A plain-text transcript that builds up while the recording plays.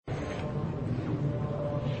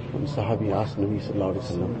One Sahabi asked Nabi Sallallahu Alaihi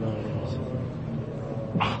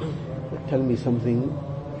Wasallam, tell me something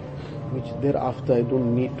which thereafter I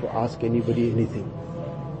don't need to ask anybody anything.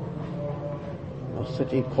 Now,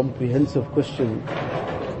 such a comprehensive question.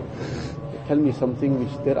 Tell me something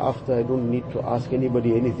which thereafter I don't need to ask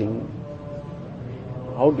anybody anything.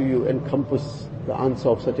 How do you encompass the answer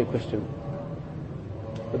of such a question?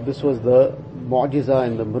 But this was the mu'jiza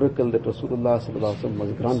and the miracle that Rasulullah Sallallahu Alaihi Wasallam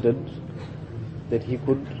was granted, that he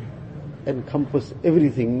could encompass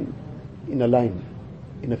everything in a line,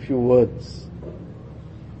 in a few words.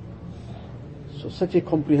 So such a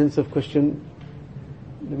comprehensive question,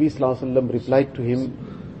 Nabi Sallallahu Alaihi Wasallam replied to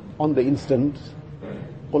him on the instant,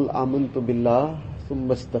 قُلْ آمَنْتُ بِاللَّهِ ثُمَّ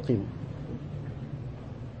اسْتَقِمْ.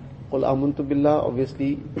 قُلْ آمَنْتُ بِاللَّهِ,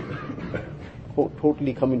 obviously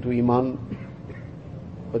totally come into Iman,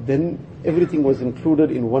 but then everything was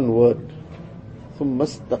included in one word, ثُمَّ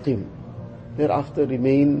اسْتَقِمْ. Thereafter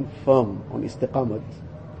remain firm on istiqamat,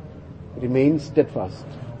 remain steadfast.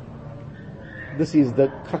 This is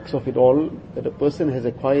the crux of it all, that a person has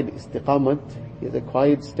acquired istiqamat, he has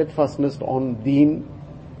acquired steadfastness on deen,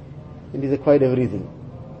 and he's acquired everything.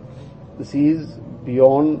 This is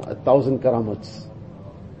beyond 1,000 karamats.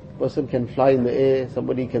 A person can fly in the air,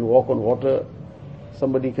 somebody can walk on water,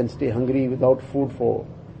 somebody can stay hungry without food for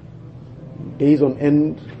days on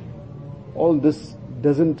end. All this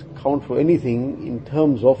doesn't count for anything in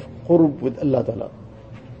terms of qurb with Allah Ta'ala.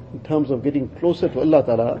 In terms of getting closer to Allah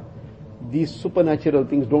Ta'ala, these supernatural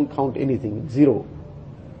things don't count anything, zero.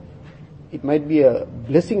 It might be a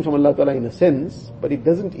blessing from Allah Ta'ala in a sense, but it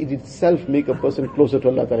doesn't in itself make a person closer to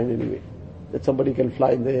Allah Ta'ala in any way. That somebody can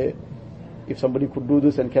fly in the air. If somebody could do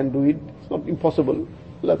this and can do it, it's not impossible.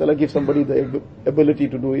 Allah Ta'ala gives somebody the ability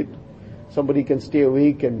to do it. Somebody can stay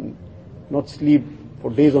awake and not sleep for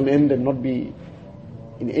days on end and not be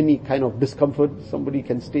in any kind of discomfort. Somebody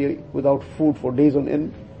can stay without food for days on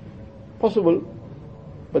end. Possible.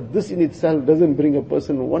 But this in itself doesn't bring a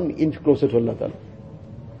person 1 inch closer to Allah Ta'ala.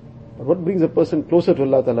 But what brings a person closer to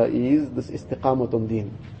Allah Ta'ala is this istiqamat on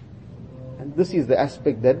deen. And this is the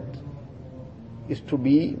aspect that is to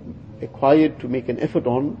be acquired, to make an effort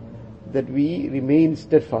on, that we remain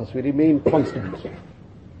steadfast, we remain constant.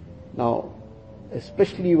 Now,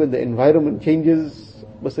 especially when the environment changes,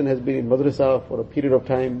 a person has been in madrasa for a period of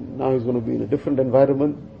time, now he's going to be in a different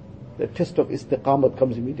environment, the test of istiqamat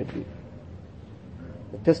comes immediately.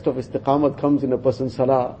 The test of istiqamat comes in a person's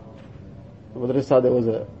salah. In madrasa there was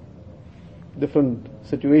a different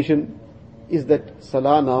situation. Is that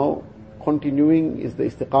salah now continuing? Is the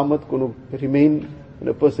istiqamat going to remain when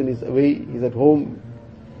a person is away, he's at home,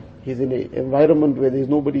 he's in an environment where there is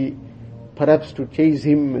nobody perhaps to chase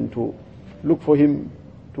him and to look for him,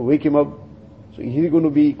 to wake him up? So he's going to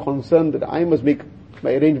be concerned that I must make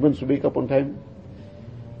my arrangements to wake up on time.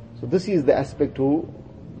 So this is the aspect to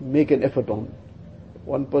make an effort on.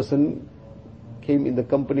 One person came in the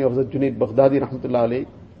company of the Junaid Baghdadi rahmatullah alayh,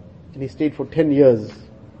 and he stayed for 10 years.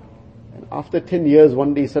 And after 10 years,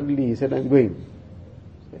 one day suddenly he said, I'm going.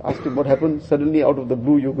 I asked him what happened. Suddenly out of the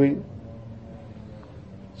blue you're going.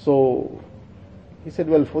 So he said,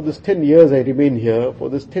 well, for this 10 years I remained here. For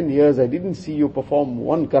this 10 years I didn't see you perform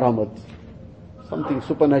one karamat. Something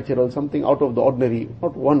supernatural, something out of the ordinary.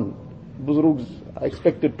 Not one. Buzrugs are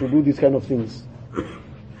expected to do these kind of things.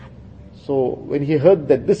 So when he heard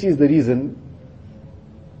that this is the reason,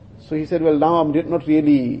 so he said, well, now I'm not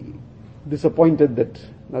really disappointed that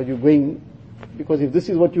now you're going, because if this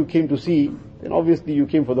is what you came to see, then obviously you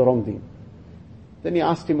came for the wrong thing. Then he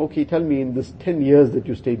asked him, okay, tell me, in this 10 years that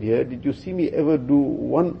you stayed here, did you see me ever do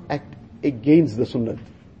one act against the sunnah?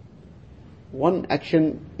 One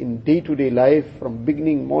action in day-to-day life, from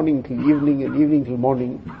beginning morning till evening and evening till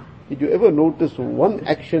morning, did you ever notice one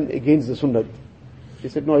action against the sunnah? He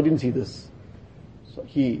said, no, I didn't see this. So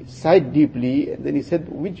he sighed deeply and then he said,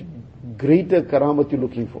 which greater karamat you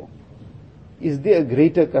looking for? Is there a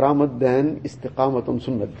greater karamat than istiqamat on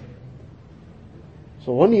sunnah?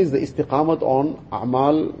 So one is the istiqamat on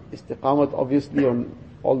a'mal, istiqamat obviously on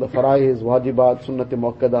all the faraiz, wajibat, sunnat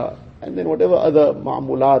muakkada, and then whatever other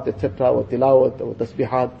ma'mulat, etc., wa tilawat, wa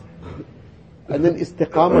tasbihat. And then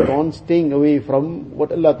istiqamat on staying away from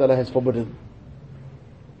what Allah Ta'ala has forbidden.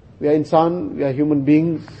 We are insan, we are human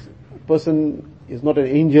beings. A person is not an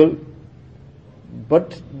angel.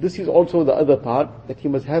 But this is also the other part, that he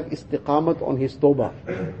must have istiqamat on his tawbah.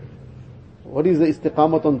 What is the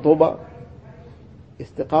istiqamat on tawbah?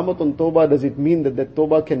 Istiqamat on tawbah, does it mean that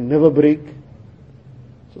tawbah can never break?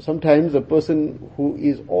 So sometimes a person who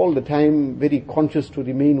is all the time very conscious to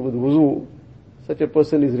remain with wuzu, such a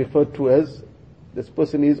person is referred to as, this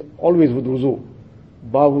person is always with wuzu.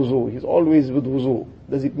 ba wuzu, he's always with wuzu.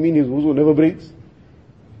 Does it mean his wuzu never breaks?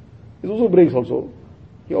 His wuzu breaks also.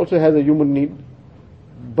 He also has a human need.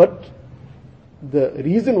 But the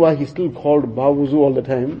reason why he's still called ba wuzu all the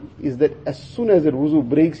time is that as soon as that wuzu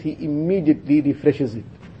breaks, he immediately refreshes it.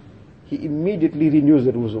 He immediately renews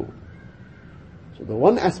that wuzu. So the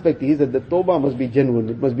one aspect is that the tawbah must be genuine,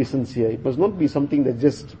 it must be sincere, it must not be something that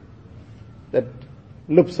just that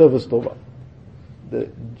lip service tawbah. The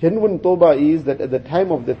genuine tawbah is that at the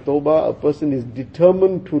time of the tawbah, a person is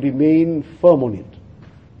determined to remain firm on it.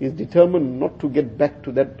 He is determined not to get back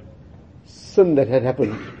to that sin that had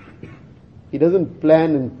happened. He doesn't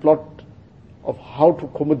plan and plot of how to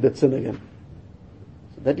commit that sin again.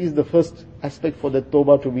 So that is the first aspect for the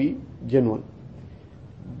tawbah to be genuine.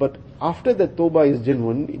 But after that tawbah is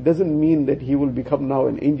genuine, it doesn't mean that he will become now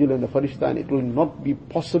an angel and a farishta, and it will not be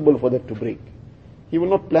possible for that to break. He will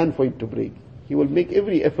not plan for it to break. He will make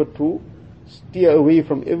every effort to steer away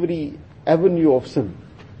from every avenue of sin.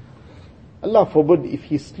 Allah forbid, if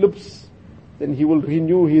he slips, then he will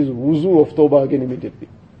renew his wuzu of tawbah again immediately.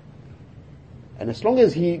 And as long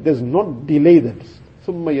as he does not delay that,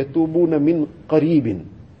 ثُمَّ يَتُوبُونَ مِنْ قَرِيبٍ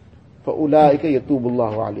فَأُولَٰئِكَ يَتُوبُ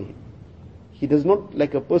اللَّهُ عَلَيْهِ. He does not,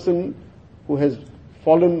 like a person who has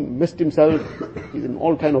fallen, messed himself, he's in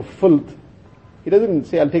all kind of filth. He doesn't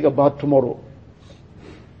say, I'll take a bath tomorrow.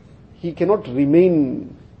 He cannot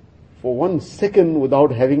remain for 1 second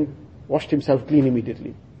without having washed himself clean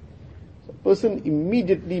immediately. So a person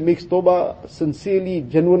immediately makes tawbah sincerely,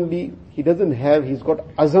 genuinely. He's got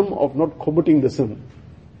azam of not committing the sin.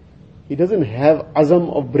 He doesn't have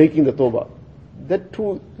azam of breaking the tawbah. That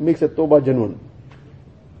too makes a tawbah genuine.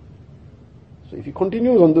 So if he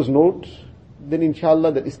continues on this note, then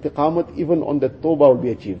inshallah that istiqamat even on that tawbah will be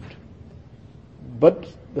achieved. But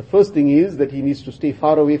the first thing is that he needs to stay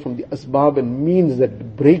far away from the asbab and means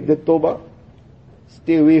that break the tawbah.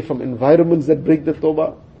 Stay away from environments that break the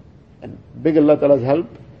tawbah. And beg Allah Ta'ala's help.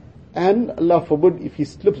 And Allah forbid, if he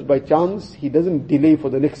slips by chance, he doesn't delay for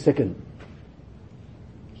the next second.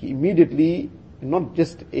 He immediately, not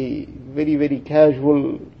just a very, very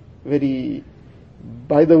casual, very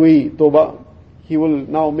by the way tawbah, he will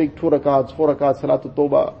now make 2 rakats, 4 rakats, salatul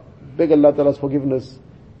tawbah, beg Allah Ta'ala's forgiveness,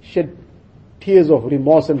 shed tears of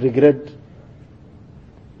remorse and regret.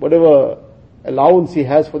 Whatever allowance he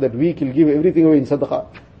has for that week, he'll give everything away in sadaqah.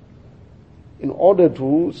 In order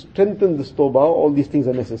to strengthen this tawbah, all these things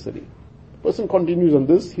are necessary. The person continues on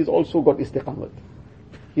this, he's also got istiqamat.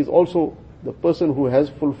 He's also the person who has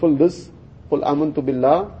fulfilled this, قُلْ آمَنْتُ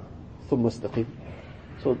بِاللَّهِ ثُمَّ اسْتَقِيمُ.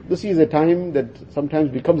 So this is a time that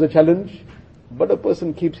sometimes becomes a challenge, but a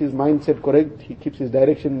person keeps his mindset correct, he keeps his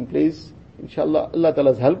direction in place. Inshallah, Allah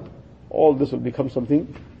Ta'ala's help, all this will become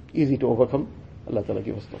something easy to overcome. Allah Ta'ala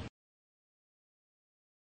give us tawfiq.